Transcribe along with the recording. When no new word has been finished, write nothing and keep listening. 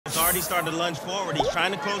already started to lunge forward. He's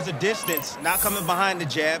trying to close the distance, not coming behind the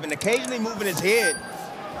jab, and occasionally moving his head.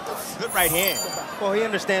 Good right hand. Well, he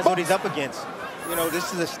understands what he's up against. You know,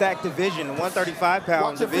 this is a stacked division, a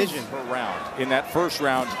 135-pound division. Per round. In that first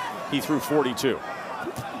round, he threw 42.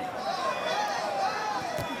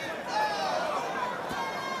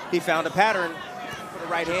 He found a pattern for the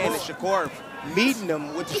right hand, and Shakur meeting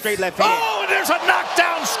him with the straight left hand. Oh, and there's a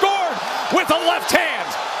knockdown scored with the left hand.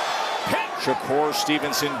 Shakur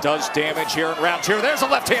Stevenson does damage here in round 2. There's a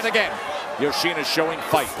left hand again. Yoshino showing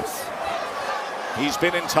fight. He's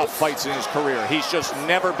been in tough fights in his career. He's just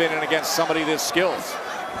never been in against somebody this skilled.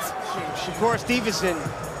 Shakur Stevenson,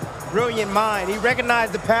 brilliant mind. He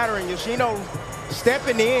recognized the pattern. Yoshino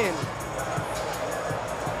stepping in.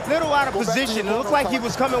 Little out of position. It looked like he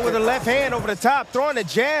was coming with a left hand over the top, throwing a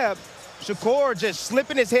jab. Shakur just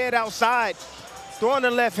slipping his head outside, throwing the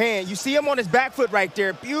left hand. You see him on his back foot right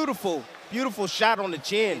there. Beautiful, beautiful shot on the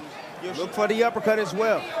chin. Look for the uppercut as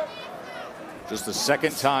well. Just the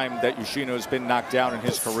second time that Yoshino has been knocked down in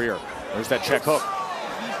his career. There's that check hook.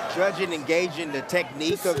 Judging, engaging the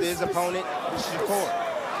technique of his opponent, Shakur.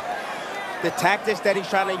 The tactics that he's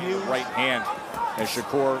trying to use. Right hand as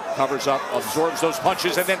Shakur covers up, absorbs those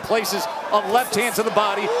punches, and then places a left hand to the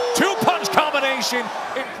body. 2-punch combination.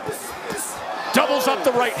 It doubles up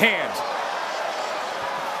the right hand.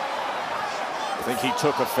 I think he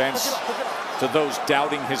took offense to those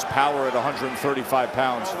doubting his power at 135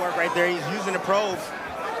 pounds. Work right there. He's using the probe,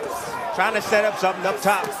 trying to set up something up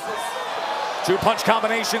top. 2-punch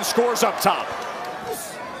combination, scores up top.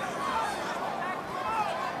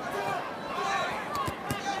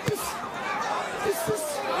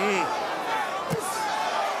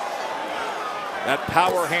 That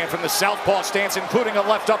power hand from the southpaw stance, including a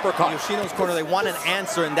left uppercut. Yoshino's corner, they want an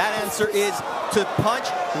answer, and that answer is to punch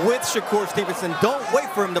with Shakur Stevenson. Don't wait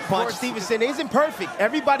for him to punch. Shakur Stevenson isn't perfect.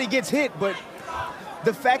 Everybody gets hit, but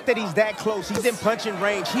the fact that he's that close, he's in punching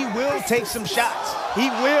range, he will take some shots. He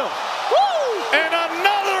will. Woo! And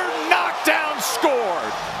another knockdown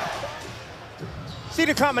scored. See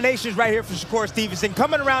the combinations right here for Shakur Stevenson.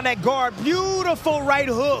 Coming around that guard, beautiful right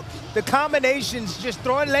hook. The combinations, just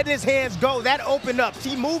throwing, letting his hands go. That opened up.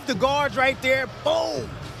 He moved the guards right there. Boom!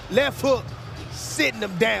 Left hook, sitting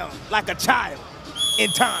them down like a child in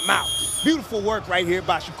timeout. Beautiful work right here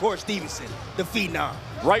by Shakur Stevenson, the phenom.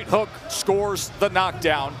 Right hook scores the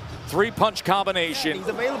knockdown. 3-punch combination. He's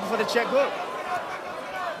available for the check hook.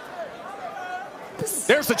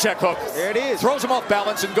 There's the check hook. There it is. Throws him off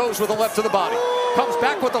balance and goes with the left to the body. Comes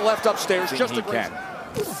back with the left upstairs just a can.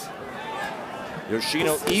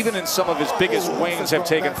 Yoshino, even in some of his biggest wins, have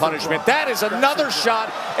taken punishment. That is another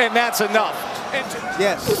shot, and that's enough.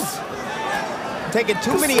 Yes. Taking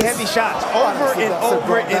too many heavy shots over and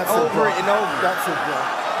over and over and over.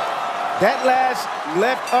 That last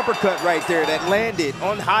left uppercut right there that landed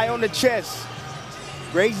on high on the chest,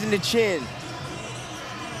 raising the chin,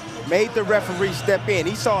 made the referee step in.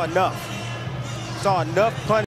 He saw enough. Saw enough punch.